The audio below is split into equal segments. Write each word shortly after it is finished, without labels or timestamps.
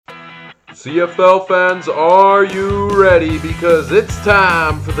CFL fans, are you ready? Because it's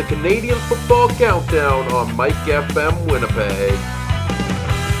time for the Canadian Football Countdown on Mike FM Winnipeg.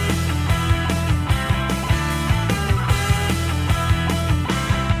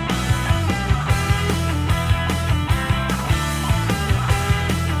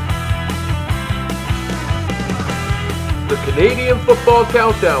 The Canadian Football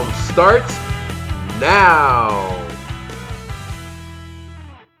Countdown starts now.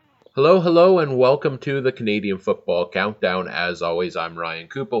 Hello, and welcome to the Canadian Football Countdown. As always, I'm Ryan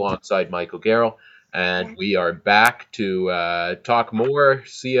Coop alongside Michael Garrell, and we are back to talk more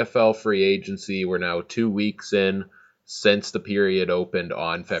CFL Free Agency. We're now 2 weeks in since the period opened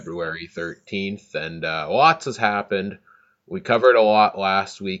on February 13th, and lots has happened. We covered a lot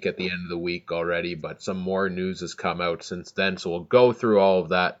last week at the end of the week already, but some more news has come out since then, so we'll go through all of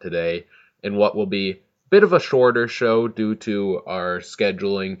that today in what will be bit of a shorter show due to our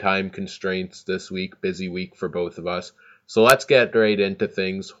scheduling time constraints this week. Busy week for both of us. So let's get right into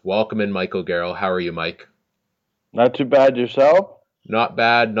things. Welcome in, Michael Garrell. How are you, Mike? Not too bad yourself? Not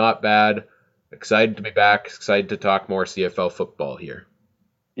bad. Excited to be back. Excited to talk more CFL football here.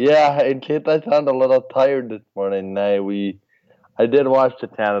 Yeah, in case I sound a little tired this morning, I did watch the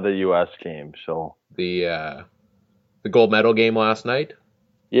Canada-US game, so. The gold medal game last night?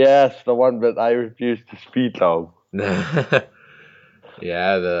 Yes, the one that I refuse to speak of. Yeah,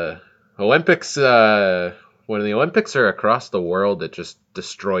 the Olympics, when the Olympics are across the world, it just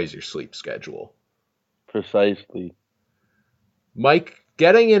destroys your sleep schedule. Precisely. Mike,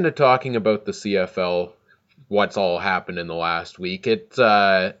 getting into talking about the CFL, what's all happened in the last week,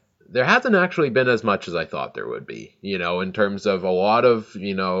 there hasn't actually been as much as I thought there would be, in terms of a lot of,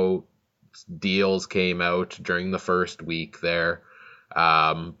 deals came out during the first week there.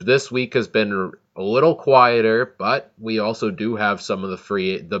 This week has been a little quieter, but we also do have some of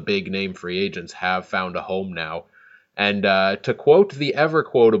the big name free agents have found a home now. And to quote the ever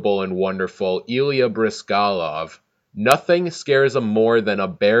quotable and wonderful Ilya Briskalov, nothing scares him more than a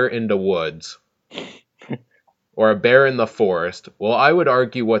bear in the woods or a bear in the forest. Well, I would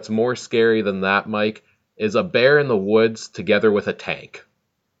argue what's more scary than that, Mike, is a bear in the woods together with a tank.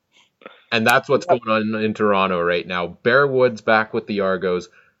 And that's what's going on in Toronto right now. Bear Woods back with the Argos,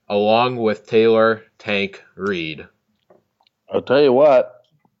 along with Taylor Tank Reed. I'll tell you what,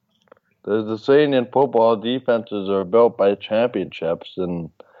 there's a saying in football, defenses are built by championships, and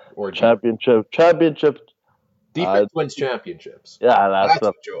championships. Defense wins championships. Yeah, that's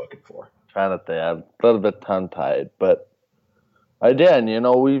what you're looking for. Trying to say, I'm a little bit tongue-tied, but again,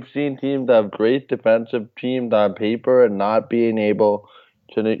 we've seen teams have great defensive teams on paper and not being able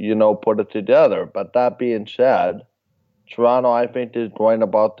to, put it together. But that being said, Toronto, I think, is going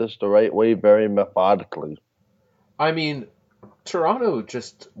about this the right way, very methodically. I mean, Toronto,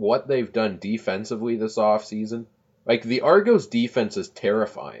 just what they've done defensively this offseason, like the Argos defense is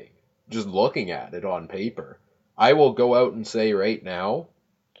terrifying, just looking at it on paper. I will go out and say right now,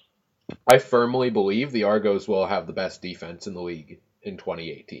 I firmly believe the Argos will have the best defense in the league in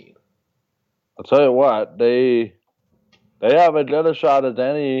 2018. I'll tell you what, they have as good a shot as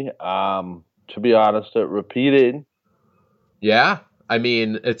any, to be honest, at repeating. Yeah, I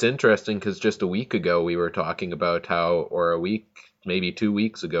mean, it's interesting because just a week ago we were talking about maybe 2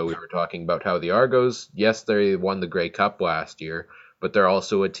 weeks ago, we were talking about how the Argos, yes, they won the Grey Cup last year, but they're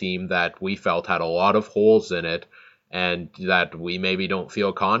also a team that we felt had a lot of holes in it and that we maybe don't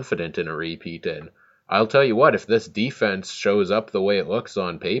feel confident in a repeat in. I'll tell you what, if this defense shows up the way it looks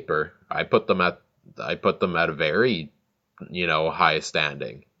on paper, I put them at a very high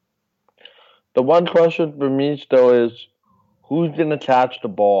standing. The one question for me still is, who's going to catch the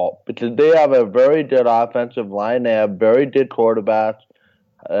ball? Because they have a very good offensive line. They have very good quarterbacks.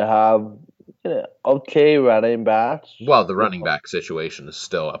 They have okay running backs. Well, the running back situation is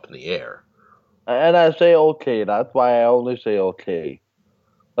still up in the air. And I say okay. That's why I only say okay.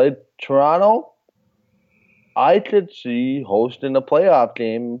 Like Toronto, I could see hosting a playoff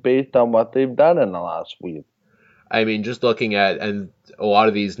game based on what they've done in the last week. I mean, just looking at, and a lot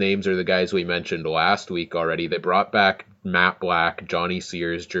of these names are the guys we mentioned last week already. They brought back Matt Black, Johnny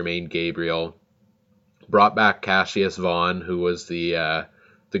Sears, Jermaine Gabriel, brought back Cassius Vaughn, who was the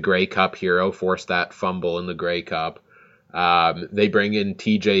Grey Cup hero, forced that fumble in the Grey Cup. They bring in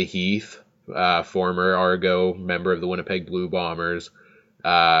TJ Heath, former Argo member of the Winnipeg Blue Bombers.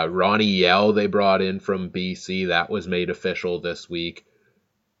 Ronnie Yell they brought in from BC. That was made official this week.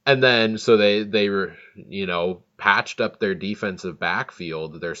 And then, so they were, patched up their defensive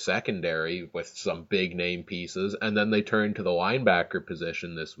backfield, their secondary, with some big name pieces, and then they turned to the linebacker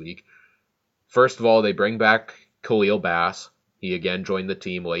position this week. First of all, they bring back Khalil Bass, He again joined the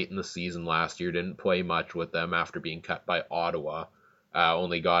team late in the season last year, didn't play much with them after being cut by Ottawa,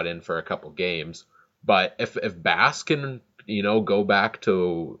 only got in for a couple games. But if Bass can, go back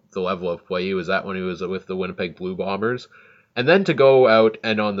to the level of play he was at when he was with the Winnipeg Blue Bombers, and then to go out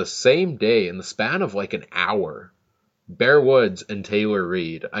and on the same day, in the span of like an hour, Bear Woods and Taylor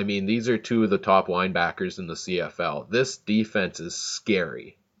Reed. I mean, these are two of the top linebackers in the CFL. This defense is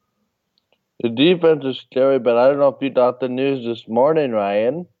scary. The defense is scary, but I don't know if you got the news this morning,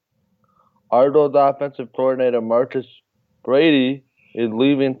 Ryan. Argos offensive coordinator Marcus Brady is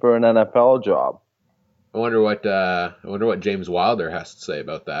leaving for an NFL job. I wonder what James Wilder has to say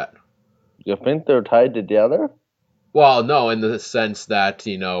about that. You think they're tied together? Well, no, in the sense that,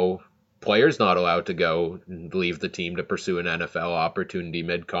 players not allowed to go and leave the team to pursue an NFL opportunity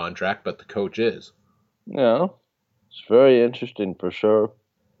mid-contract, but the coach is. Yeah. It's very interesting for sure.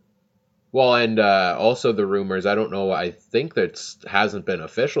 Well, and also the rumors, I don't know, I think that hasn't been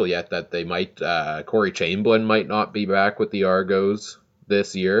official yet that they might, Corey Chamberlain might not be back with the Argos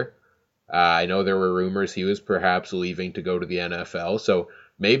this year. I know there were rumors he was perhaps leaving to go to the NFL, so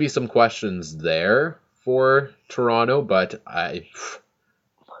maybe some questions there for Toronto, but I'll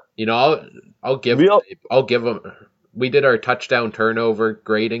give them. We did our touchdown turnover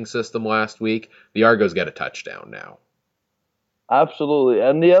grading system last week. The Argos get a touchdown now. Absolutely.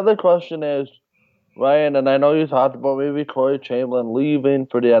 And the other question is, Ryan, and I know you talked about maybe Corey Chamberlain leaving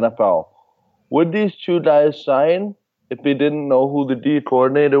for the NFL. Would these two guys sign if they didn't know who the D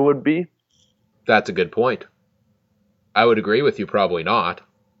coordinator would be? That's a good point. I would agree with you, probably not.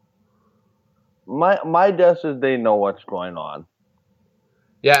 My guess is they know what's going on.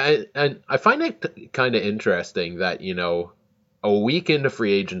 Yeah, and I find it kind of interesting that, a week into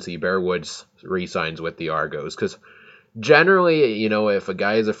free agency, Bear Woods re-signs with the Argos, because generally, if a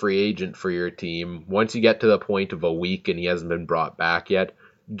guy is a free agent for your team, once you get to the point of a week and he hasn't been brought back yet,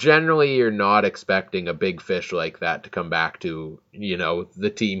 generally you're not expecting a big fish like that to come back to,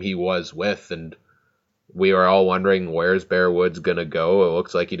 the team he was with. And we were all wondering, where's Bear Woods going to go? It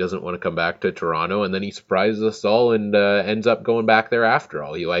looks like he doesn't want to come back to Toronto. And then he surprises us all and ends up going back there after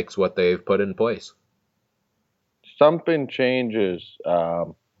all. He likes what they've put in place. Something changes.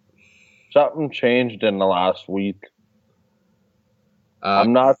 Something changed in the last week.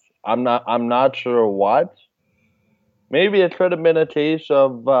 I'm not sure what. Maybe it could have been a case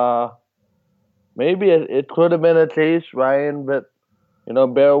of. Maybe it could have been a case, Ryan, but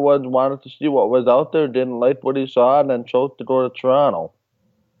Bear Woods wanted to see what was out there, didn't like what he saw, and then chose to go to Toronto.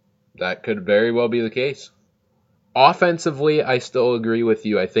 That could very well be the case. Offensively, I still agree with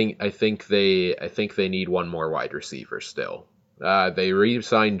you. I think they need one more wide receiver still. They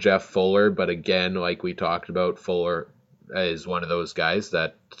re-signed Jeff Fuller, but again, like we talked about, Fuller is one of those guys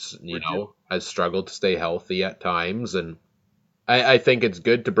that has struggled to stay healthy at times, and I think it's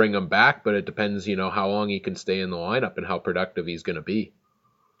good to bring him back, but it depends, how long he can stay in the lineup and how productive he's going to be.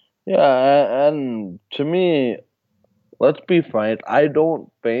 Yeah, and to me, let's be frank, I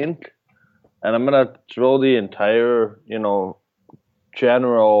don't think, and I'm going to throw the entire,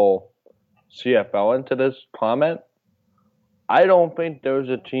 general CFL into this comment. I don't think there's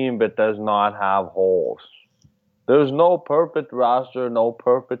a team that does not have holes. There's no perfect roster, no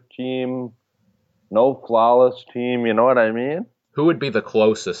perfect team, no flawless team, you know what I mean? Who would be the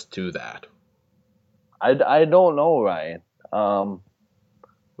closest to that? I don't know, Ryan.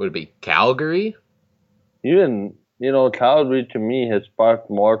 Would it be Calgary? Even, Calgary to me has sparked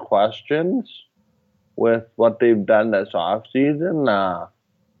more questions with what they've done this offseason.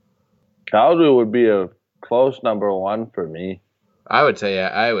 Calgary would be a close number one for me. I would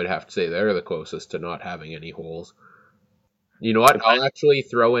have to say they're the closest to not having any holes. You know what? I'll actually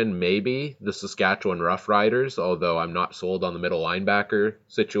throw in maybe the Saskatchewan Roughriders, although I'm not sold on the middle linebacker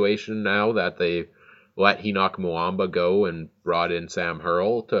situation now that they let Enoch Muamba go and brought in Sam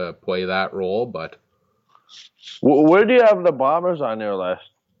Hurl to play that role. But where do you have the Bombers on your list?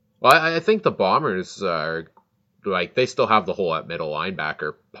 Well, I think the Bombers are they still have the hole at middle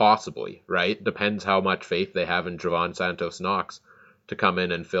linebacker, possibly, right? Depends how much faith they have in Javon Santos-Knox to come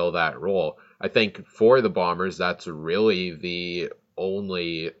in and fill that role. I think for the Bombers, that's really the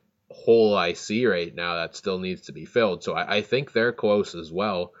only hole I see right now that still needs to be filled. So I think they're close as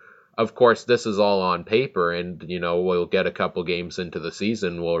well. Of course, this is all on paper, and, we'll get a couple games into the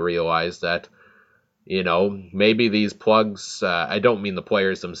season, we'll realize that, maybe these plugs, I don't mean the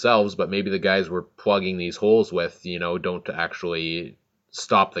players themselves, but maybe the guys we're plugging these holes with, don't actually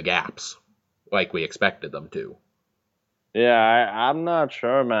stop the gaps like we expected them to. Yeah, I'm not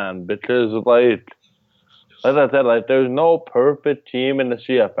sure, man, because as I said, there's no perfect team in the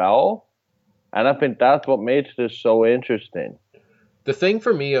CFL, and I think that's what makes this so interesting. The thing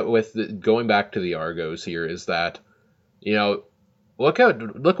for me with going back to the Argos here is that, you know, look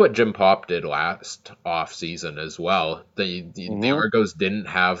what Jim Pop did last off season as well. The Hmm. Argos didn't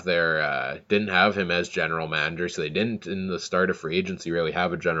have him as general manager, so they didn't in the start of free agency really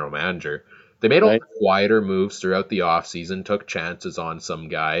have a general manager. They made a lot Right. of quieter moves throughout the off season, took chances on some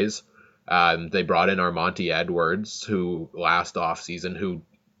guys. They brought in Armonte Edwards, who last off season who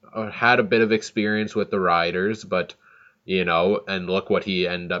had a bit of experience with the Riders, but and look what he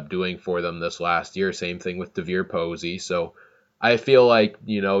ended up doing for them this last year. Same thing with Devere Posey. So I feel like,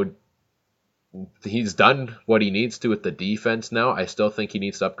 he's done what he needs to with the defense now. I still think he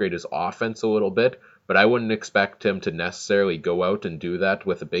needs to upgrade his offense a little bit, but I wouldn't expect him to necessarily go out and do that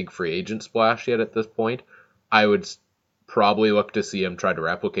with a big free agent splash yet at this point. I would probably look to see him try to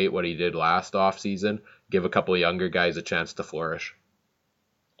replicate what he did last offseason, give a couple of younger guys a chance to flourish.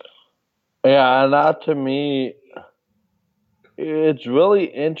 Yeah, and that to me, it's really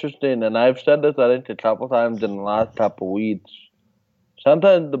interesting. And I've said this, I think, a couple times in the last couple weeks.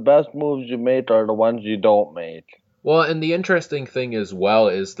 Sometimes the best moves you make are the ones you don't make. Well, and the interesting thing as well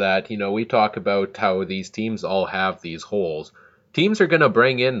is that, we talk about how these teams all have these holes. Teams are going to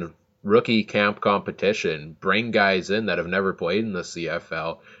bring in rookie camp competition, bring guys in that have never played in the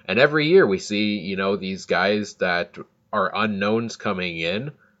CFL. And every year we see, these guys that are unknowns coming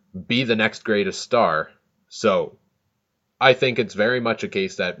in be the next greatest star. So I think it's very much a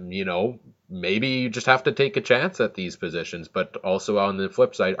case that, maybe you just have to take a chance at these positions. But also on the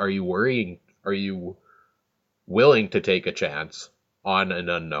flip side, are you worrying? Are you willing to take a chance on an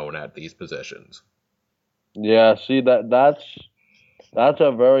unknown at these positions? Yeah, see that's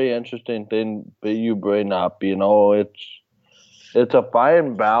a very interesting thing that you bring up. It's a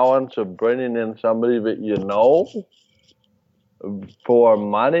fine balance of bringing in somebody that you know for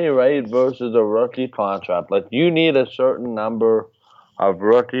money, right, versus a rookie contract. Like you need a certain number of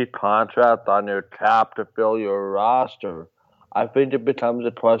rookie contract on your cap to fill your roster. I think it becomes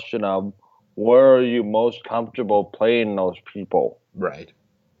a question of where are you most comfortable playing those people. Right.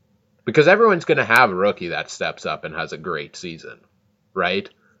 Because everyone's going to have a rookie that steps up and has a great season, right?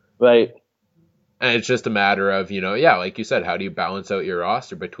 Right. And it's just a matter of, yeah, like you said, how do you balance out your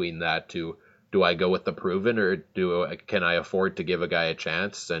roster between that to do I go with the proven or can I afford to give a guy a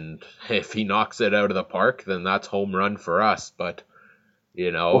chance? And if he knocks it out of the park, then that's home run for us. But,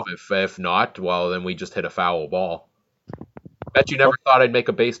 if not, well, then we just hit a foul ball. Bet you never thought I'd make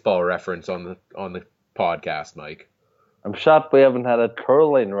a baseball reference on the podcast, Mike. I'm shocked we haven't had a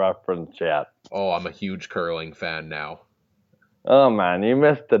curling reference yet. Oh, I'm a huge curling fan now. Oh man, you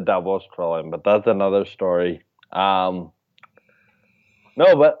missed the doubles curling, but that's another story. Um,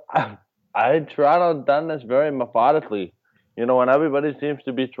 no, but Toronto done this very methodically. When everybody seems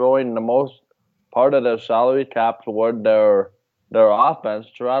to be throwing the most part of their salary cap toward their offense,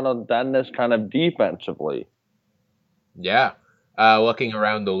 Toronto done this kind of defensively. Yeah. Looking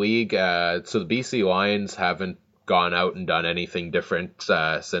around the league, so the BC Lions haven't gone out and done anything different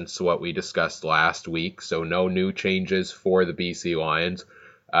since what we discussed last week. So no new changes for the BC Lions.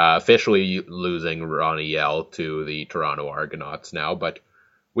 Officially losing Ronnie Yell to the Toronto Argonauts now, but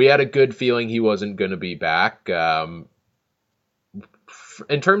we had a good feeling he wasn't going to be back. In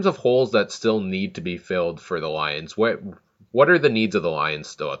terms of holes that still need to be filled for the Lions, what are the needs of the Lions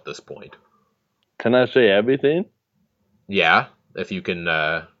still at this point? Can I say everything? Yeah, if you can.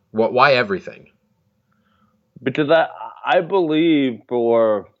 Why everything? Because I believe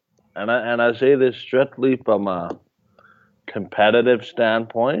and I say this strictly from a competitive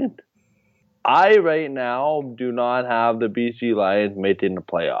standpoint. I right now do not have the BC Lions making the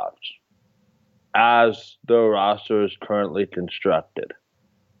playoffs as the roster is currently constructed.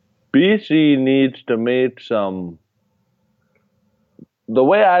 BC needs to make some. The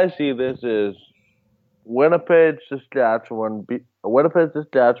way I see this is Winnipeg, Saskatchewan,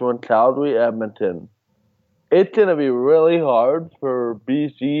 Calgary, Edmonton. It's going to be really hard for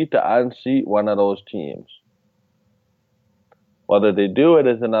BC to unseat one of those teams. Whether they do it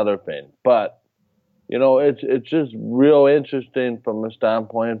is another thing, but it's just real interesting from the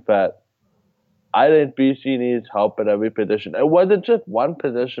standpoint that I think BC needs help at every position. It wasn't just one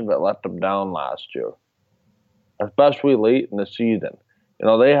position that let them down last year, especially late in the season.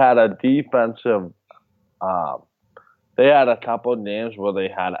 They had a defensive. Um, they had a couple of games where they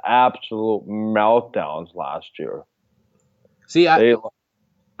had absolute meltdowns last year. See, They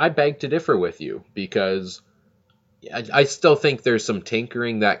I beg to differ with you because I still think there's some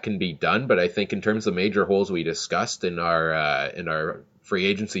tinkering that can be done, but I think in terms of major holes we discussed in our free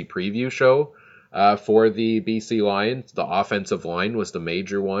agency preview show, for the BC Lions. The offensive line was the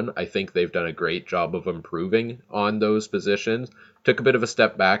major one. I think they've done a great job of improving on those positions. Took a bit of a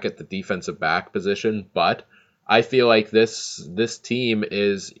step back at the defensive back position, but I feel like this team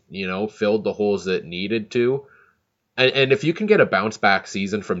is, filled the holes that it needed to. And if you can get a bounce back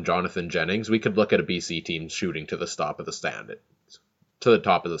season from Jonathan Jennings, we could look at a BC team shooting to the top of the standings.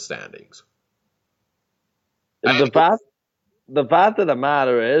 The fact of the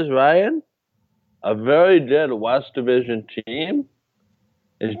matter is, Ryan, a very good West Division team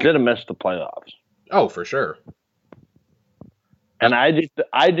is going to miss the playoffs. Oh, for sure. And I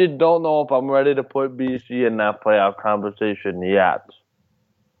just don't know if I'm ready to put BC in that playoff conversation yet.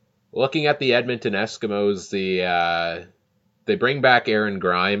 Looking at the Edmonton Eskimos, they bring back Aaron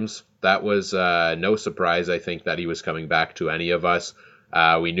Grimes. That was no surprise, I think, that he was coming back to any of us.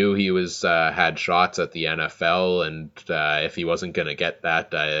 We knew he had shots at the NFL, and if he wasn't going to get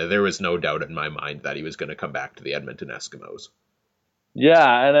that, there was no doubt in my mind that he was going to come back to the Edmonton Eskimos.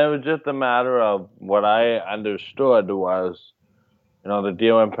 Yeah, and it was just a matter of what I understood was, the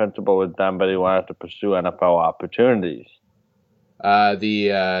deal in principle was done, but he wanted to pursue NFL opportunities.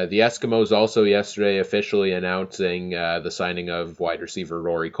 The Eskimos also yesterday officially announcing the signing of wide receiver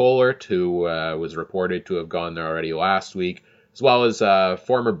Rory Collert, who was reported to have gone there already last week, as well as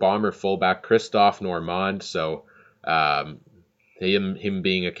former Bomber fullback Christophe Normand. So him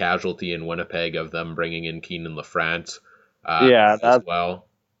being a casualty in Winnipeg of them bringing in Keenan LaFrance as well.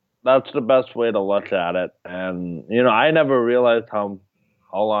 That's the best way to look at it. And, I never realized how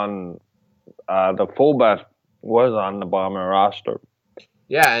long the fullback was on the Bomber roster.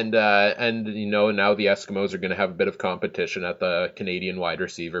 Yeah, and now the Eskimos are going to have a bit of competition at the Canadian wide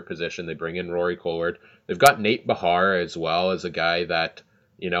receiver position. They bring in Rory Collard. They've got Nate Bahar as well as a guy that,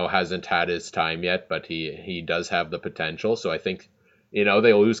 hasn't had his time yet, but he does have the potential. So I think,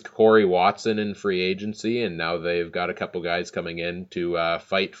 they lose Corey Watson in free agency, and now they've got a couple guys coming in to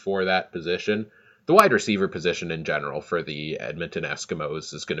fight for that position. The wide receiver position in general for the Edmonton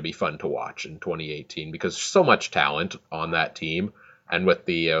Eskimos is going to be fun to watch in 2018 because there's so much talent on that team. And with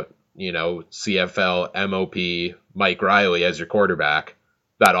the, CFL MOP Mike Riley as your quarterback,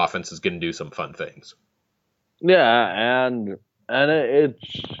 that offense is going to do some fun things. Yeah, and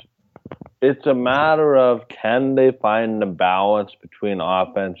it's a matter of can they find the balance between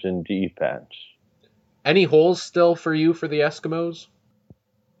offense and defense. Any holes still for you for the Eskimos?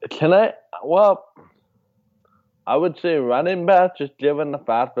 I would say running back, just given the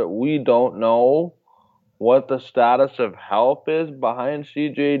fact that we don't know what the status of health is behind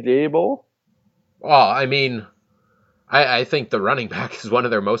CJ Gable. Well, I mean, I think the running back is one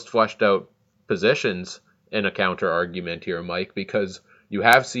of their most fleshed out positions in a counter argument here, Mike, because you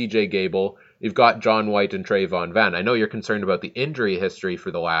have CJ Gable, you've got John White and Trayvon Venn. I know you're concerned about the injury history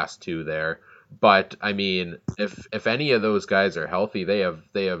for the last two there, but I mean, if any of those guys are healthy, they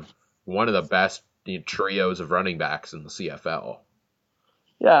have one of the best trios of running backs in the CFL.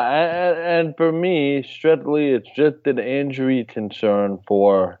 Yeah, and for me, strictly, it's just an injury concern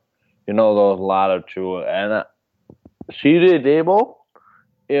for, those latter two. And CJ Gable,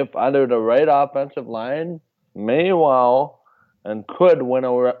 if under the right offensive line, may well and could win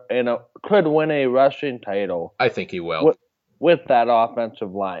a rushing title. I think he will with that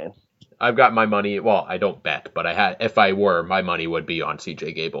offensive line. I've got my money. Well, I don't bet, but if I were, my money would be on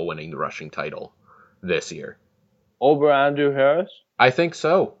CJ Gable winning the rushing title this year. Over Andrew Harris? I think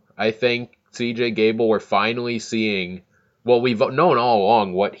so. I think CJ Gable, we're finally seeing, well, we've known all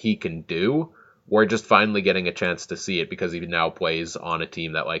along what he can do. We're just finally getting a chance to see it because he now plays on a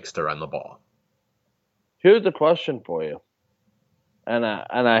team that likes to run the ball. Here's a question for you. And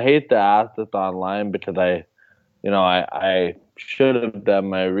I hate to ask this online because I should have done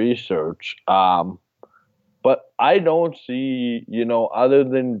my research. But I don't see, other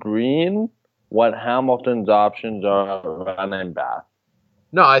than Green, what Hamilton's options are running back.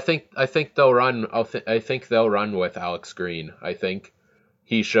 No, I think they'll run. I think they'll run with Alex Green. I think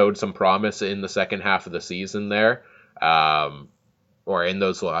he showed some promise in the second half of the season there, or in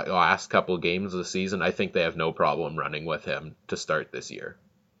those last couple of games of the season. I think they have no problem running with him to start this year.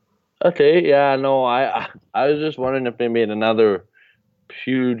 Okay, yeah, no, I was just wondering if they made another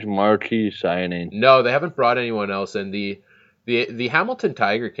huge marquee signing. No, they haven't brought anyone else in. The Hamilton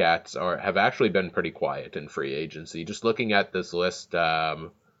Tiger Cats have actually been pretty quiet in free agency. Just looking at this list,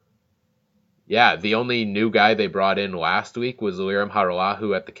 the only new guy they brought in last week was Liram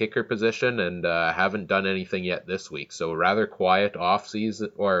Haralahu at the kicker position, and haven't done anything yet this week. So rather quiet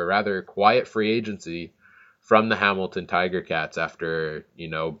off-season, or rather quiet free agency from the Hamilton Tiger Cats after,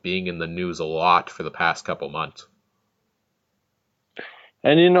 being in the news a lot for the past couple months.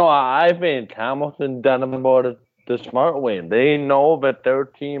 And I think Hamilton done about it the smart way. They know that their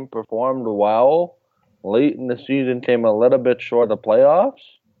team performed well late in the season, came a little bit short of playoffs.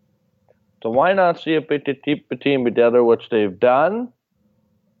 So why not see if they could keep the team together, which they've done,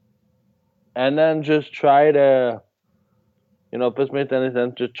 and then just try to, if this makes any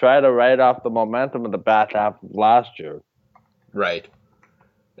sense, just try to write off the momentum of the back half of last year. Right.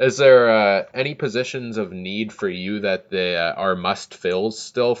 Is there any positions of need for you that they are must fills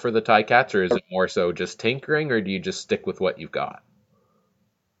still for the Ticats, or is it more so just tinkering, or do you just stick with what you've got?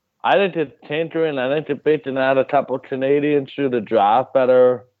 I think it's tinkering. I think if they can add a couple Canadians through the draft that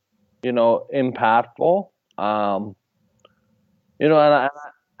are, impactful. And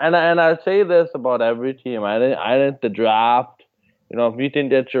I say this about every team. I think the draft. If you can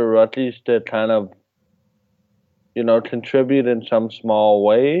get your rookies to kind of, contribute in some small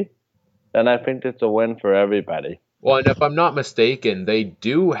way, then I think it's a win for everybody. Well, and if I'm not mistaken, they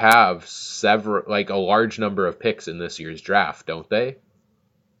do have a large number of picks in this year's draft, don't they?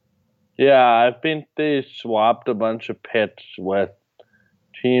 Yeah, I think they swapped a bunch of picks with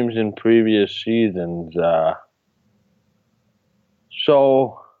teams in previous seasons.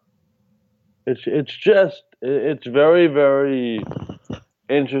 So it's very, very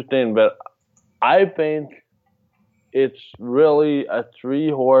interesting, but I think it's really a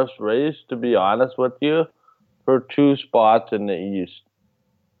 3-horse race, to be honest with you, for 2 spots in the East.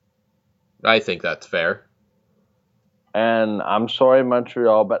 I think that's fair. And I'm sorry,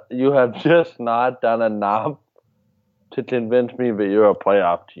 Montreal, but you have just not done enough to convince me that you're a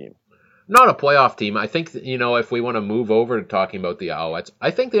playoff team. Not a playoff team. I think, if we want to move over to talking about the Alouettes,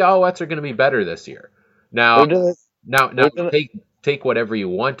 I think the Alouettes are going to be better this year. Now, They're gonna, now, they're gonna, take whatever you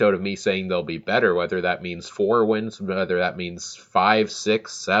want out of me saying they'll be better, whether that means 4 wins, whether that means 5,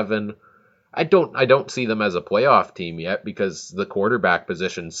 6, 7. I don't see them as a playoff team yet because the quarterback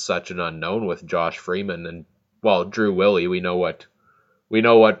position's such an unknown with Josh Freeman and Drew Willie. We know what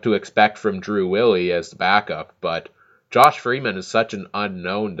to expect from Drew Willie as the backup, but Josh Freeman is such an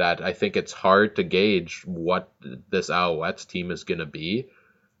unknown that I think it's hard to gauge what this Alouettes team is going to be.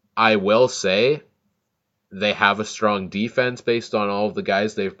 I will say they have a strong defense based on all of the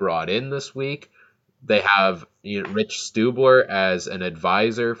guys they've brought in this week. They have Rich Stubler as an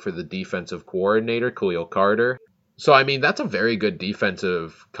advisor for the defensive coordinator, Khalil Carter. So, I mean, that's a very good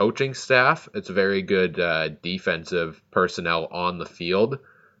defensive coaching staff. It's a very good defensive personnel on the field.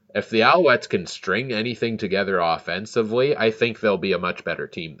 If the Alouettes can string anything together offensively, I think they'll be a much better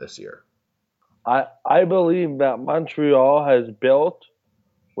team this year. I believe that Montreal has built,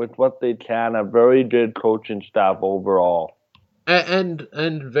 with what they can, a very good coaching staff overall. And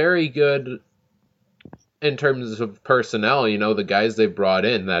very good in terms of personnel, the guys they've brought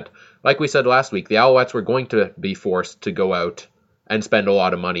in that, like we said last week, the Alouettes were going to be forced to go out and spend a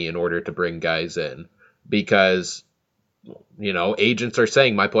lot of money in order to bring guys in because, agents are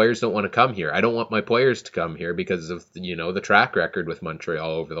saying my players don't want to come here. I don't want my players to come here because of, the track record with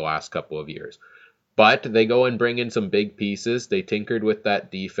Montreal over the last couple of years. But they go and bring in some big pieces. They tinkered with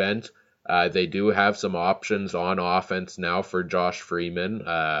that defense. They do have some options on offense now for Josh Freeman,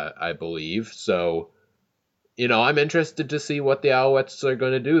 I believe. So, I'm interested to see what the Alouettes are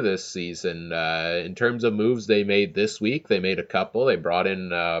going to do this season. In terms of moves they made this week, they made a couple. They brought in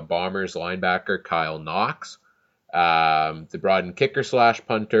Bombers linebacker Kyle Knox. They brought in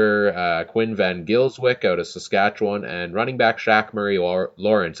kicker/punter Quinn Van Gilswick out of Saskatchewan and running back Shaq Murray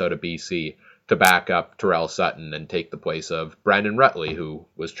Lawrence out of BC to back up Terrell Sutton and take the place of Brandon Rutley, who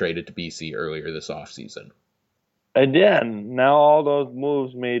was traded to BC earlier this offseason. Again, now all those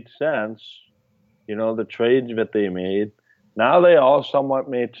moves made sense. The trades that they made, now they all somewhat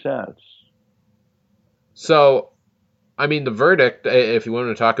made sense. So, I mean, the verdict, if you want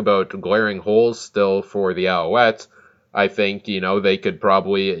to talk about glaring holes still for the Alouettes, I think, they could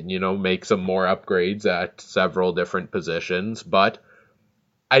probably, make some more upgrades at several different positions, but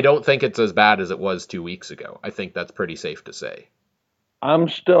I don't think it's as bad as it was 2 weeks ago. I think that's pretty safe to say. I'm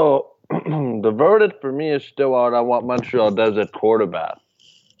still, the verdict for me is still out on what Montreal does at quarterback.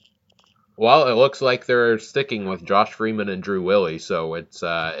 Well, it looks like they're sticking with Josh Freeman and Drew Willie, so it's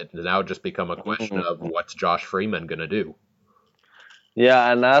now just become a question of what's Josh Freeman going to do.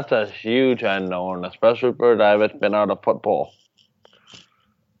 Yeah, and that's a huge unknown, especially for a guy that's been out of football.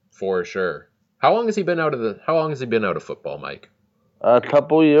 For sure. How long has he been out of football, Mike? A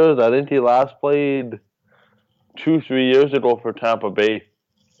couple years. I think he last played 2-3 years ago for Tampa Bay.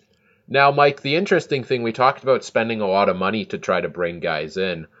 Now, Mike, the interesting thing, we talked about spending a lot of money to try to bring guys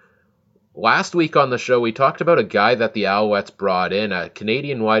in. Last week on the show, we talked about a guy that the Alouettes brought in, a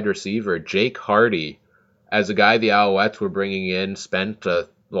Canadian wide receiver, Jake Hardy, as a guy the Alouettes were bringing in, spent a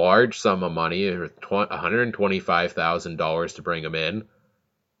large sum of money, $125,000 to bring him in.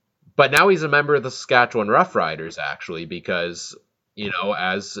 But now he's a member of the Saskatchewan Roughriders, actually, because,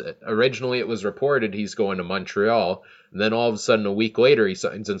 as originally it was reported, he's going to Montreal. And then all of a sudden, a week later, he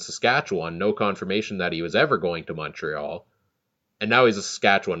signs in Saskatchewan. No confirmation that he was ever going to Montreal. And now he's a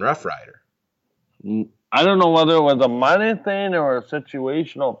Saskatchewan Roughrider. I don't know whether it was a money thing or a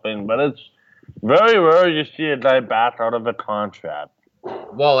situational thing, but it's very rare you see a guy back out of a contract.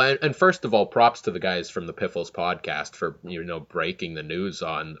 Well, and first of all, props to the guys from the Piffles podcast for, breaking the news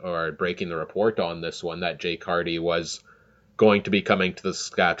on, or breaking the report on this one, that Jake Hardy was going to be coming to the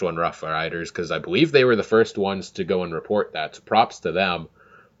Saskatchewan Roughriders, because I believe they were the first ones to go and report that. So props to them.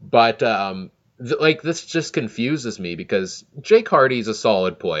 But, this just confuses me, because Jake Hardy's a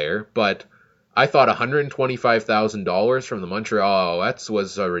solid player, but I thought $125,000 from the Montreal Alouettes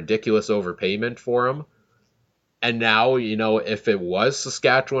was a ridiculous overpayment for him. And now, if it was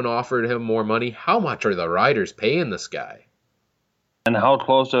Saskatchewan offered him more money, how much are the Riders paying this guy? And how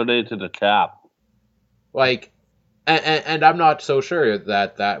close are they to the cap? And I'm not so sure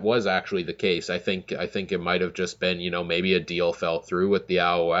that was actually the case. I think it might have just been, maybe a deal fell through with the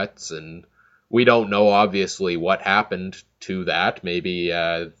Alouettes, and we don't know obviously what happened to that. Maybe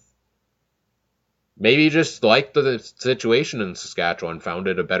just liked the situation in Saskatchewan, found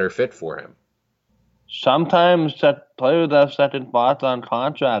it a better fit for him. Sometimes players have second thoughts on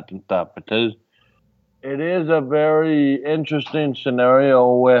contract and stuff, because it is a very interesting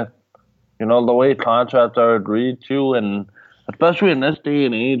scenario with, the way contracts are agreed to, and especially in this day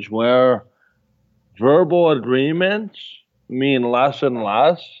and age where verbal agreements mean less and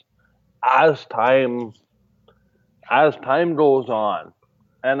less as time goes on.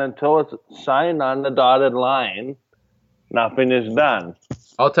 And until it's signed on the dotted line, nothing is done.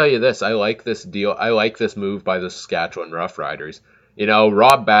 I'll tell you this, I like this deal. I like this move by the Saskatchewan Roughriders.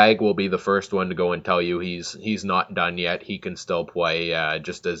 Rob Bagg will be the first one to go and tell you he's not done yet. He can still play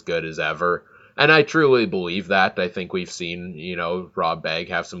just as good as ever. And I truly believe that. I think we've seen, Rob Bagg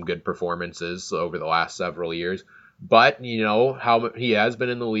have some good performances over the last several years. But, how he has been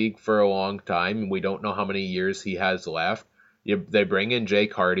in the league for a long time. We don't know how many years he has left. They bring in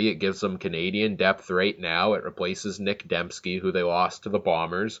Jake Hardy. It gives them Canadian depth right now. It replaces Nick Dembski, who they lost to the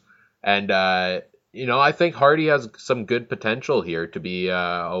Bombers. And, I think Hardy has some good potential here to be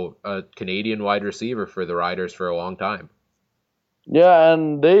a Canadian wide receiver for the Riders for a long time. Yeah,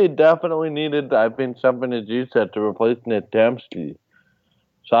 and they definitely needed, I think, something, as you said, to replace Nick Dembski.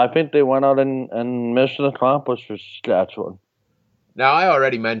 So I think they went out and mission accomplished for Saskatchewan. Now, I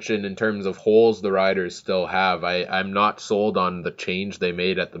already mentioned in terms of holes the Riders still have. I'm not sold on the change they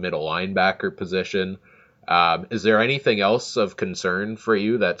made at the middle linebacker position. Is there anything else of concern for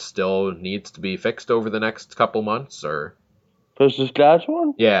you that still needs to be fixed over the next couple months? Or for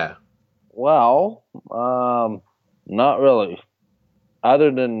Saskatchewan? Yeah. Well, not really.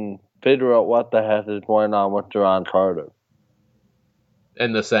 Other than figure out what the heck is going on with Duron Carter.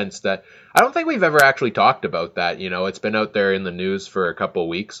 In the sense that I don't think we've ever actually talked about that. It's been out there in the news for a couple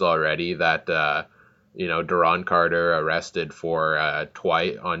weeks already that, Duron Carter arrested for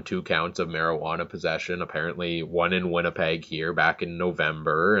twice on 2 counts of marijuana possession. Apparently one in Winnipeg here back in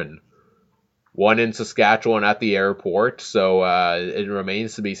November and one in Saskatchewan at the airport. So it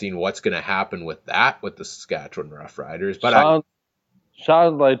remains to be seen what's going to happen with that with the Saskatchewan Roughriders. But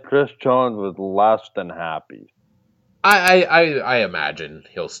sounds like Chris Jones was less than happy. I imagine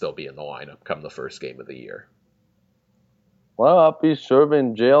he'll still be in the lineup come the first game of the year. Well, if he's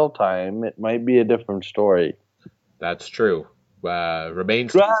serving jail time, it might be a different story. That's true.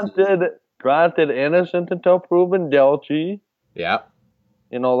 Remains granted innocent until proven guilty. Yeah.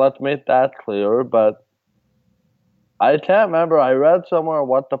 Let's make that clear. But I can't remember. I read somewhere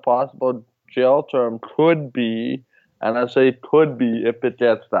what the possible jail term could be. And I say could be if it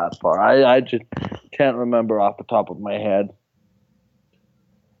gets that far. I just can't remember off the top of my head.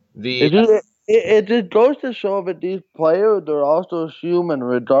 It just goes to show that these players are also human,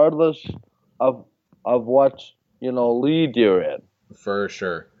 regardless of what league you're in. For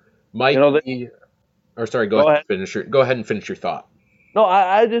sure, Mike. Go ahead and finish your thought. No,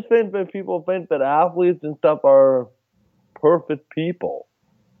 I just think that people think that athletes and stuff are perfect people.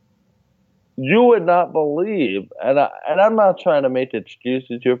 You would not believe, and I'm not trying to make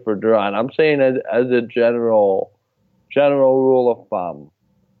excuses here for Duron. I'm saying as a general rule of thumb,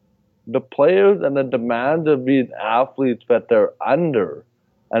 the players and the demands of these athletes that they're under,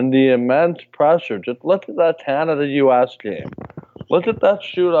 and the immense pressure. Just look at that Canada-U.S. game. Look at that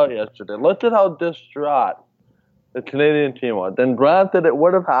shootout yesterday. Look at how distraught the Canadian team was. And granted, it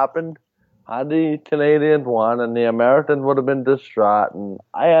would have happened had the Canadians won and the Americans would have been distraught, and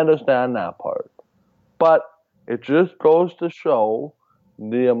I understand that part. But it just goes to show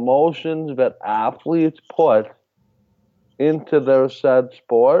the emotions that athletes put into their said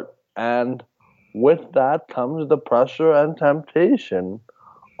sport, and with that comes the pressure and temptation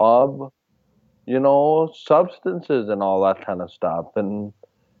of, substances and all that kind of stuff. And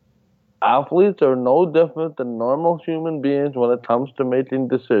athletes are no different than normal human beings when it comes to making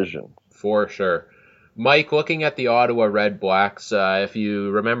decisions. For sure. Mike, looking at the Ottawa Red Blacks, if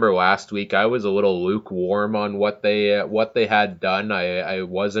you remember last week, I was a little lukewarm on what they had done. I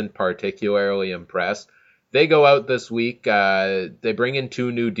wasn't particularly impressed. They go out this week. They bring in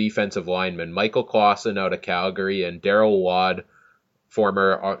two new defensive linemen, Michael Clausen out of Calgary and Daryl Wadd,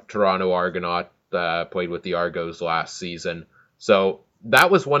 former Toronto Argonaut, played with the Argos last season. So that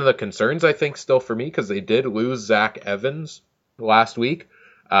was one of the concerns, I think, still for me, because they did lose Zach Evans last week.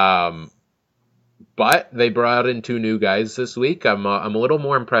 But they brought in two new guys this week. I'm a little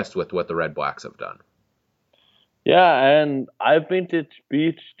more impressed with what the Red Blacks have done. Yeah, and I think it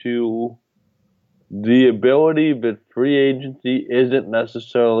speaks to the ability that free agency isn't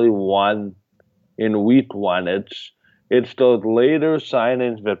necessarily won in week one. It's those later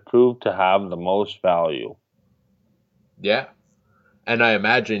signings that prove to have the most value. Yeah. And I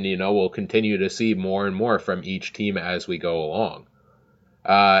imagine, we'll continue to see more and more from each team as we go along.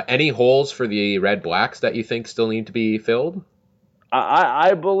 Any holes for the Red Blacks that you think still need to be filled?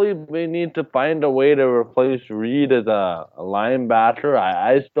 I believe we need to find a way to replace Reed as a linebacker.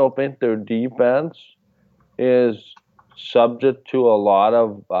 I still think their defense is subject to a lot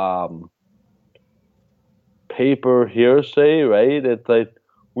of paper hearsay, right? It's like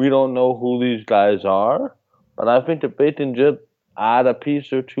we don't know who these guys are. But I think if they can just add a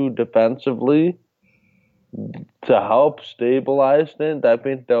piece or two defensively to help stabilize things, I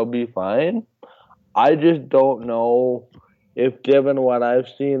think they'll be fine. I just don't know if, given what I've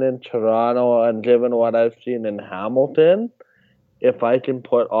seen in Toronto and given what I've seen in Hamilton, if I can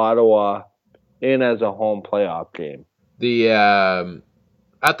put Ottawa in as a home playoff game.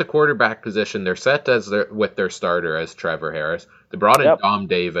 At the quarterback position, they're set with their starter as Trevor Harris. They brought in Dom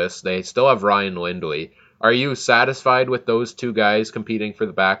Davis. They still have Ryan Lindley. Are you satisfied with those two guys competing for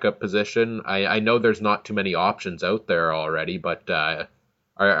the backup position? I know there's not too many options out there already, but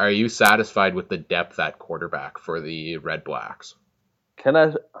are you satisfied with the depth at quarterback for the Red Blacks?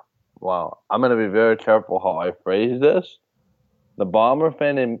 Well, I'm going to be very careful how I phrase this. The Bomber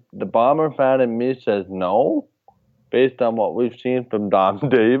fan in me says no, based on what we've seen from Dom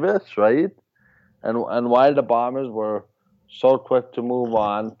Davis, right? And why the Bombers were so quick to move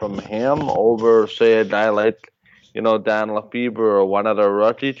on from him over, say, a guy like, Dan Lefebvre or one of the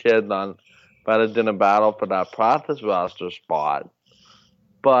rookie kids that had in a battle for that practice roster spot.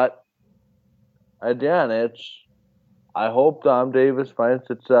 But again, I hope Dom Davis finds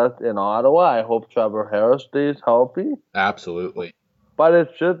success in Ottawa. I hope Trevor Harris stays healthy. Absolutely. But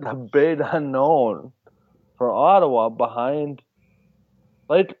it's just a big unknown for Ottawa behind,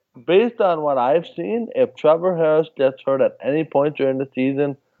 based on what I've seen, if Trevor Harris gets hurt at any point during the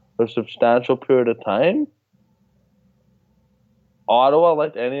season for a substantial period of time, Ottawa,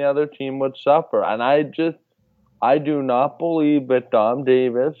 like any other team, would suffer. And I do not believe that Dom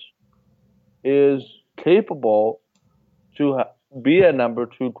Davis is capable to be a number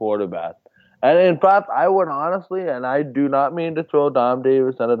 2 quarterback. And in fact, I would honestly, and I do not mean to throw Dom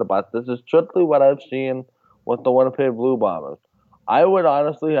Davis under the bus, this is strictly what I've seen with the Winnipeg Blue Bombers. I would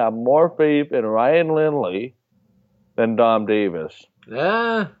honestly have more faith in Ryan Lindley than Dom Davis.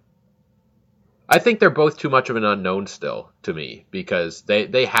 I think they're both too much of an unknown still to me because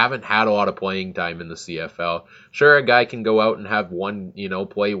they haven't had a lot of playing time in the CFL. Sure, a guy can go out and have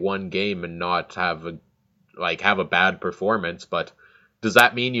play one game and not have a bad performance, but does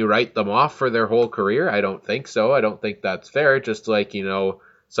that mean you write them off for their whole career? I don't think so. I don't think that's fair. Just like,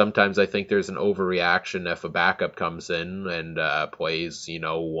 sometimes I think there's an overreaction if a backup comes in and plays,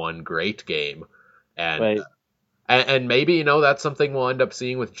 one great game. And right. And maybe, that's something we'll end up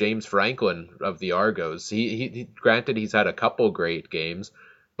seeing with James Franklin of the Argos. He granted he's had a couple great games,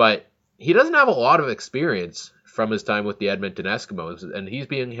 but he doesn't have a lot of experience from his time with the Edmonton Eskimos, and he's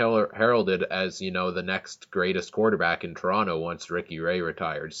being heralded as, the next greatest quarterback in Toronto once Ricky Ray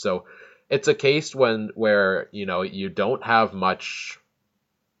retired. So it's a case where, you don't have much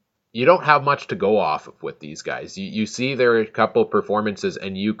to go off of with these guys. You see their couple performances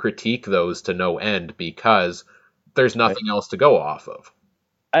and you critique those to no end because there's nothing else to go off of.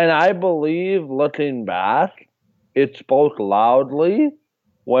 And I believe, looking back, it spoke loudly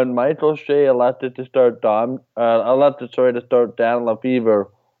when Michael Shea elected to start Dan Lefebvre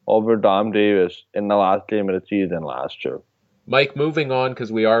over Dom Davis in the last game of the season last year. Mike, moving on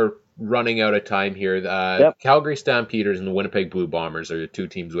because we are running out of time here. Yep. Calgary Stampeders and the Winnipeg Blue Bombers are the two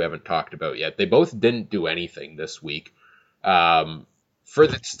teams we haven't talked about yet. They both didn't do anything this week. For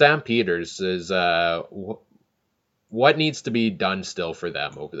the Stampeders, is what needs to be done still for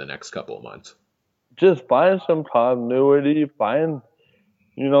them over the next couple of months? Just find some continuity.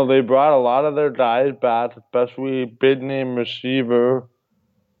 They brought a lot of their guys back, especially big name receiver.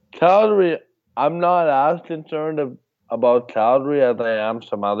 Calgary, I'm not as concerned about Calgary as I am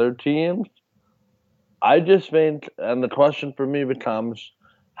some other teams. I just think, and the question for me becomes,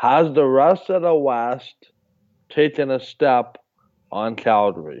 has the rest of the West taken a step on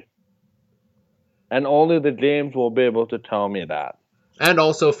Calgary? And only the games will be able to tell me that. And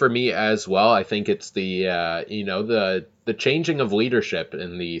also for me as well, I think it's the the changing of leadership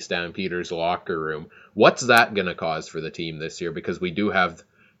in the Stampeders locker room. What's that going to cause for the team this year? Because we do have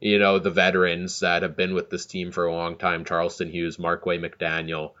the veterans that have been with this team for a long time: Charleston Hughes, Markway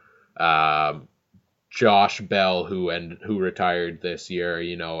McDaniel, Josh Bell, who retired this year.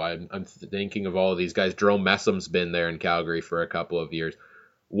 I'm thinking of all of these guys. Jerome Messum's been there in Calgary for a couple of years.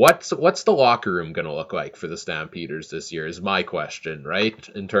 What's the locker room going to look like for the Stampeders this year is my question, right?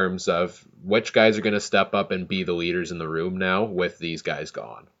 In terms of which guys are going to step up and be the leaders in the room now with these guys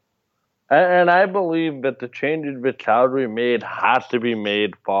gone. And I believe that the changes that Calgary made has to be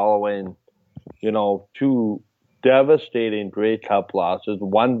made following, two devastating Grey Cup losses,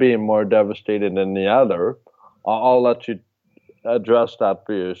 one being more devastating than the other. I'll let you address that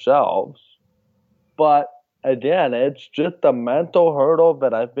for yourselves. But again, it's just a mental hurdle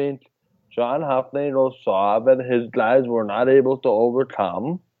that I think John Hufnagle saw that his guys were not able to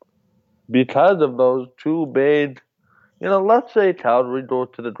overcome because of those two big. Let's say Calgary goes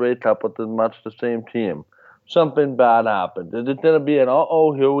to the Grey Cup with much the same team. Something bad happens. Is it going to be an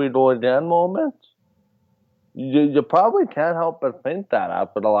here we go again moment? You probably can't help but think that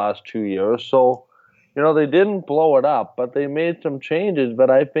after the last 2 years. So, they didn't blow it up, but they made some changes that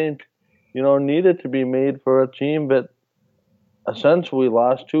I think, needed to be made for a team that essentially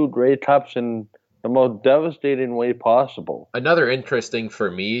lost 2 Grey Cups in the most devastating way possible. Another interesting for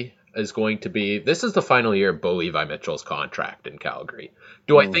me is going to be, this is the final year of Bo Levi Mitchell's contract in Calgary.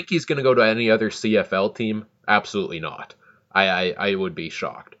 Do I think he's going to go to any other CFL team? Absolutely not. I would be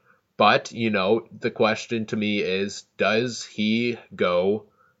shocked. But, the question to me is, does he go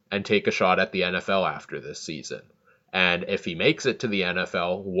and take a shot at the NFL after this season? And if he makes it to the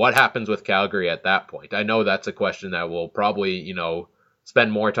NFL, what happens with Calgary at that point? I know that's a question that we'll probably,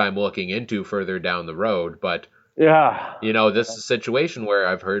 spend more time looking into further down the road, but yeah, this is a situation where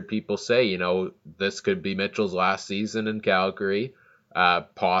I've heard people say, this could be Mitchell's last season in Calgary.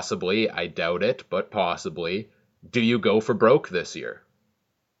 Possibly, I doubt it, but possibly. Do you go for broke this year?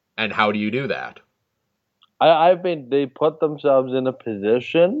 And how do you do that? I think they put themselves in a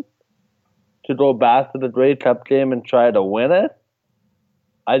position to go back to the Grey Cup game and try to win it.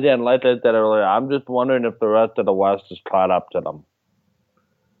 Again, like I said earlier, I'm just wondering if the rest of the West is caught up to them.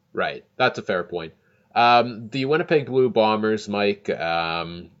 Right. That's a fair point. The Winnipeg Blue Bombers, Mike,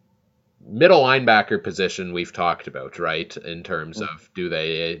 middle linebacker position we've talked about, right? In terms of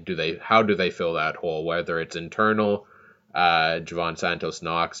how do they fill that hole? Whether it's internal, Javon Santos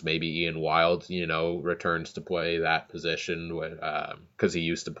Knox, maybe Ian Wild, returns to play that position because he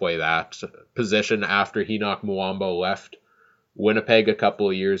used to play that position after Henoc Muamba left Winnipeg a couple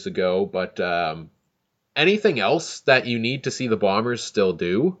of years ago. But anything else that you need to see the Bombers still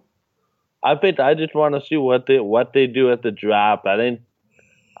do? I just want to see what they do at the draft. I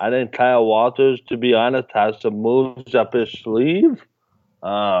think Kyle Walters, to be honest, has some moves up his sleeve.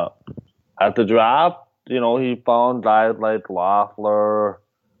 At the draft, he found guys like Loeffler,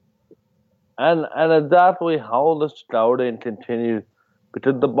 and exactly how the scouting continues,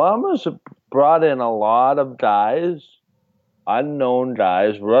 because the Bombers have brought in a lot of guys, unknown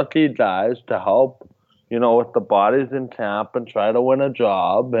guys, rookie guys, to help, with the bodies in camp and try to win a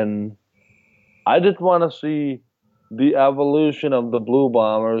job. And I just want to see the evolution of the Blue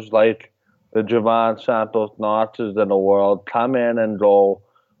Bombers, like the Javon Santos Knoxes in the world, come in and go,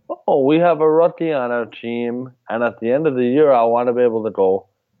 oh, we have a rookie on our team, and at the end of the year, I want to be able to go,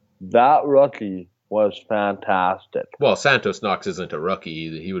 that rookie was fantastic. Well, Santos Knox isn't a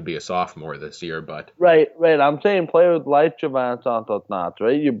rookie. He would be a sophomore this year, but... Right. I'm saying players like Javon Santos Knox,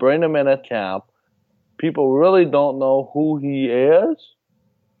 right? You bring him in at camp. People really don't know who he is,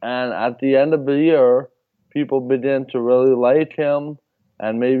 and at the end of the year, people begin to really like him,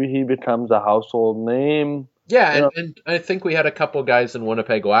 and maybe he becomes a household name. Yeah, You know, and I think we had a couple guys in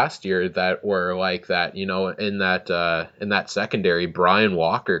Winnipeg last year that were like that, in that secondary. Brian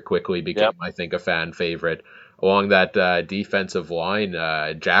Walker quickly yep. became, I think, a fan favorite. Along that defensive line,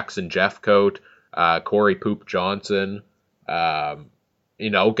 Jackson Jeffcoat, Corey Poop Johnson, um,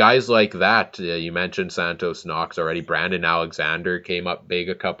 guys like that. You mentioned Santos Knox already. Brandon Alexander came up big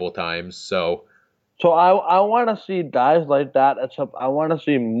a couple times. So, So I want to see guys like that. Except I want to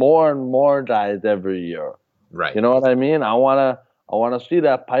see more and more guys every year. You right. know what I mean? I want to see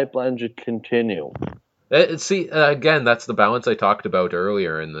that pipeline just continue. See, again, that's the balance I talked about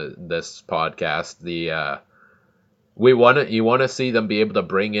earlier in this podcast. You want to see them be able to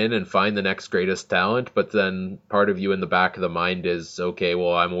bring in and find the next greatest talent, but then part of you in the back of the mind is, okay,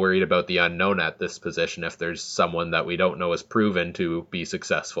 well, I'm worried about the unknown at this position if there's someone that we don't know is proven to be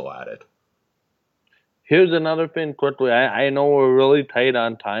successful at it. Here's another thing quickly. I know we're really tight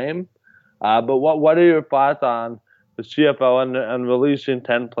on time, but what are your thoughts on the CFL and releasing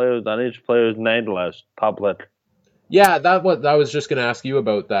 10 players on each player's name list public? Yeah, that I was just going to ask you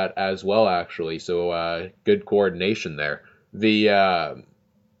about that as well, actually. So, good coordination there. The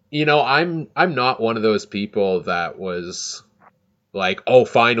I'm not one of those people that was like, oh,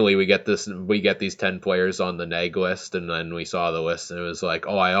 finally we get these 10 players on the neg list, and then we saw the list and it was like,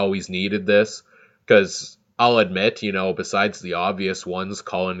 oh, I always needed this. Because I'll admit, besides the obvious ones,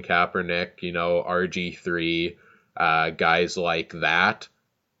 Colin Kaepernick, RG3, guys like that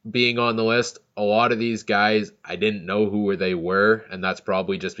being on the list, a lot of these guys I didn't know who they were, and that's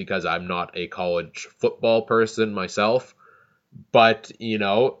probably just because I'm not a college football person myself. But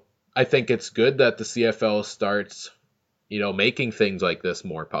I think it's good that the CFL starts making things like this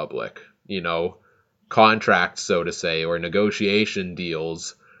more public, contracts, so to say, or negotiation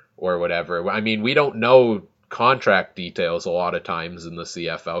deals or whatever. I mean, we don't know contract details a lot of times in the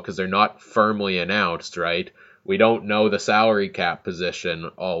CFL because they're not firmly announced, right? We don't know the salary cap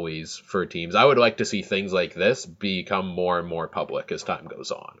position always for teams. I would like to see things like this become more and more public as time goes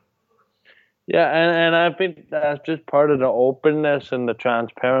on. Yeah, and I think that's just part of the openness and the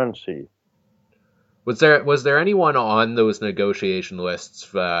transparency. Was there anyone on those negotiation lists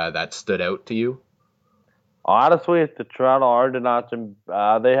that stood out to you? Honestly, it's the Toronto Argonauts, and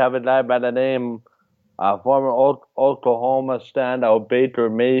they have a guy by the name, former Oklahoma standout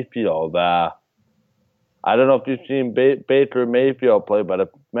Baker Mayfield. I don't know if you've seen Baker Mayfield play, but if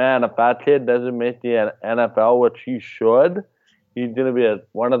that kid doesn't make the NFL, which he should, he's going to be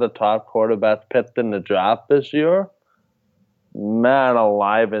one of the top quarterbacks picked in the draft this year. Man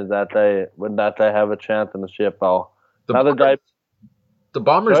alive, is that they would that they have a chance in the CFL? The Another guy, The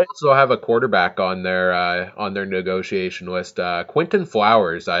Bombers sorry, also have a quarterback on their negotiation list. Quentin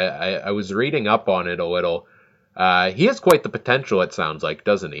Flowers. I was reading up on it a little. He has quite the potential. It sounds like,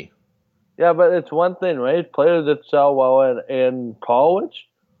 doesn't he? yeah, but it's one thing, right? Players that sell well in college,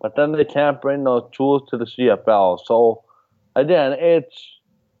 but then they can't bring those tools to the CFL. So again,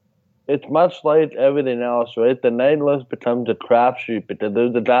 it's much like everything else, right? The name list becomes a crapshoot because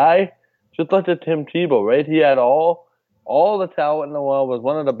there's a guy, just like Tim Tebow, right? He had all the talent in the world, was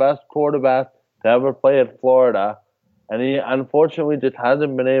one of the best quarterbacks to ever play at Florida, and he unfortunately just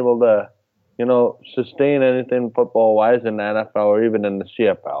hasn't been able to, sustain anything football wise in the NFL or even in the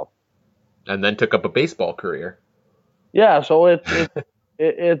CFL. And then took up a baseball career. Yeah, so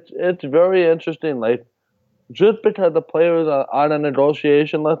it's very interesting. Like, just because the player is on a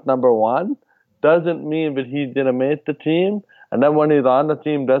negotiation list, number one, doesn't mean that he's gonna make the team, and then when he's on the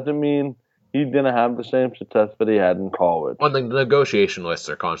team, doesn't mean he's gonna have the same success that he had in college. On the negotiation lists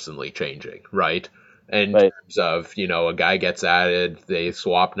are constantly changing, right? In Right. terms of, a guy gets added, they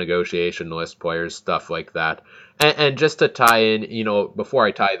swap negotiation list players, stuff like that. And just to tie in, before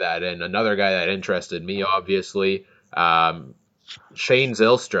I tie that in, another guy that interested me, obviously, Shane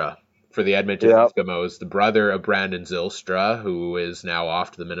Zylstra for the Edmonton Yeah. Eskimos, the brother of Brandon Zylstra, who is now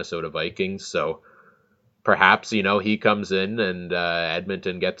off to the Minnesota Vikings. So perhaps, he comes in and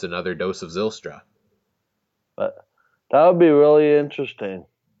Edmonton gets another dose of Zylstra. But that would be really interesting.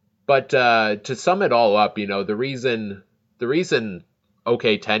 But to sum it all up, the reason,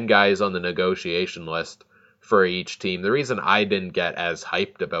 okay, 10 guys on the negotiation list for each team, the reason I didn't get as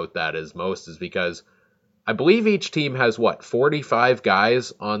hyped about that as most is because I believe each team has, 45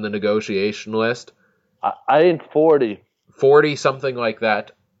 guys on the negotiation list? I think 40. 40, something like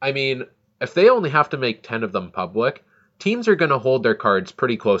that. I mean, if they only have to make 10 of them public, teams are going to hold their cards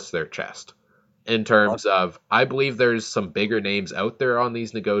pretty close to their chest in terms of, I believe there's some bigger names out there on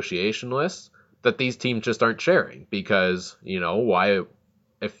these negotiation lists that these teams just aren't sharing because, why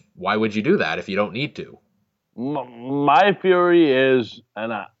would you do that if you don't need to? My theory is,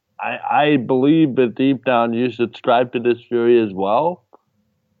 and I believe that deep down you subscribe to this theory as well.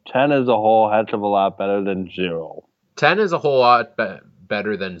 10 is a whole heck of a lot better than 0. 10 is a whole lot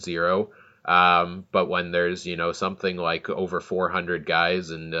better than 0. But when there's, something like over 400 guys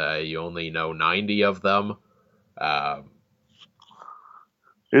and you only know 90 of them,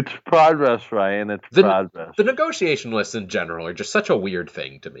 it's progress, Ryan. It's the, progress. the negotiation lists in general are just such a weird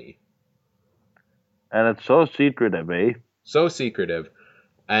thing to me. And it's so secretive, eh? So secretive.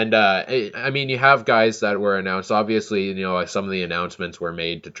 And I mean, you have guys that were announced. Obviously, some of the announcements were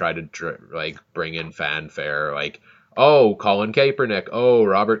made to try to bring in fanfare, like, oh, Colin Kaepernick, oh,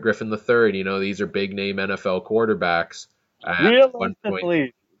 Robert Griffin III. These are big name NFL quarterbacks. At one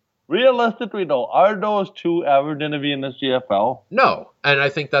point, Realistically, though, are those two ever going to be in the CFL? no, and I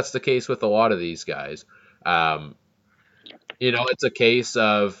think that's the case with a lot of these guys. It's a case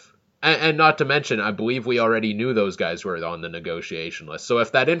of. And not to mention, I believe we already knew those guys were on the negotiation list. So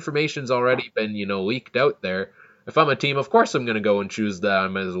if that information's already been, leaked out there, if I'm a team, of course I'm going to go and choose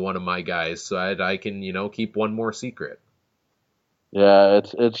them as one of my guys, so I can, keep one more secret. Yeah,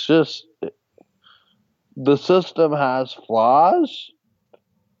 it's just the system has flaws,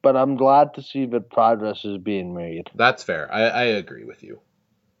 but I'm glad to see that progress is being made. That's fair. I agree with you.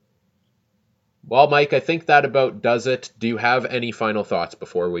 Well, Mike, I think that about does it. Do you have any final thoughts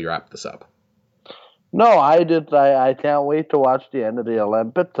before we wrap this up? No, I did. I can't wait to watch the end of the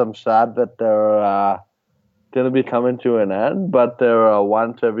Olympics. I'm sad that they're going to be coming to an end, but they're a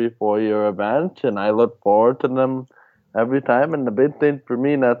once every 4-year event, and I look forward to them every time. And the big thing for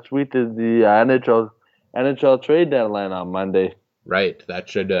me next week is the NHL trade deadline on Monday. Right. That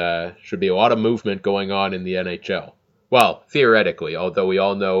should be a lot of movement going on in the NHL. Well, theoretically, although we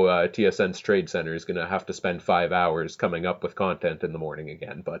all know TSN's Trade Center is going to have to spend 5 hours coming up with content in the morning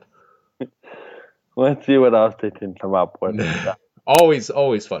again, but let's see what else they can come up with. always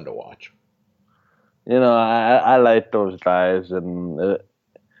fun to watch. I like those guys, and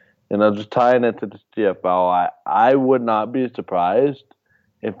just tying it to the CFL, I would not be surprised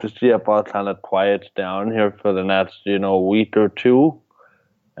if the CFL kind of quiets down here for the next week or two,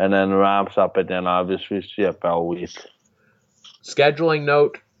 and then ramps up again. Obviously, CFL week. Scheduling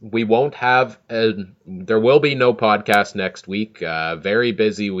note: we won't have there will be no podcast next week. Very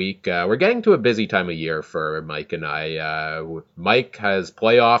busy week. We're getting to a busy time of year for Mike and I. Mike has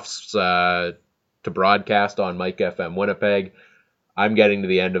playoffs to broadcast on Mike FM Winnipeg. I'm getting to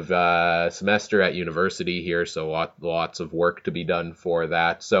the end of semester at university here, so lots of work to be done for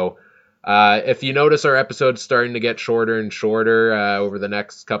that. So if you notice our episodes starting to get shorter and shorter over the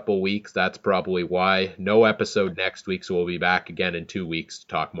next couple weeks, that's probably why. No episode next week, so we'll be back again in 2 weeks to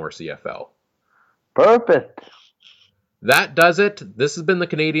talk more CFL. Perfect. That does it. This has been the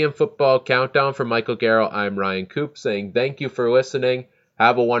Canadian Football Countdown. For Michael Garrell, I'm Ryan Coop saying thank you for listening.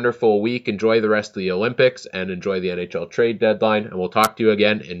 Have a wonderful week. Enjoy the rest of the Olympics and enjoy the NHL trade deadline. And we'll talk to you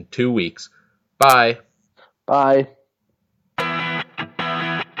again in 2 weeks. Bye. Bye.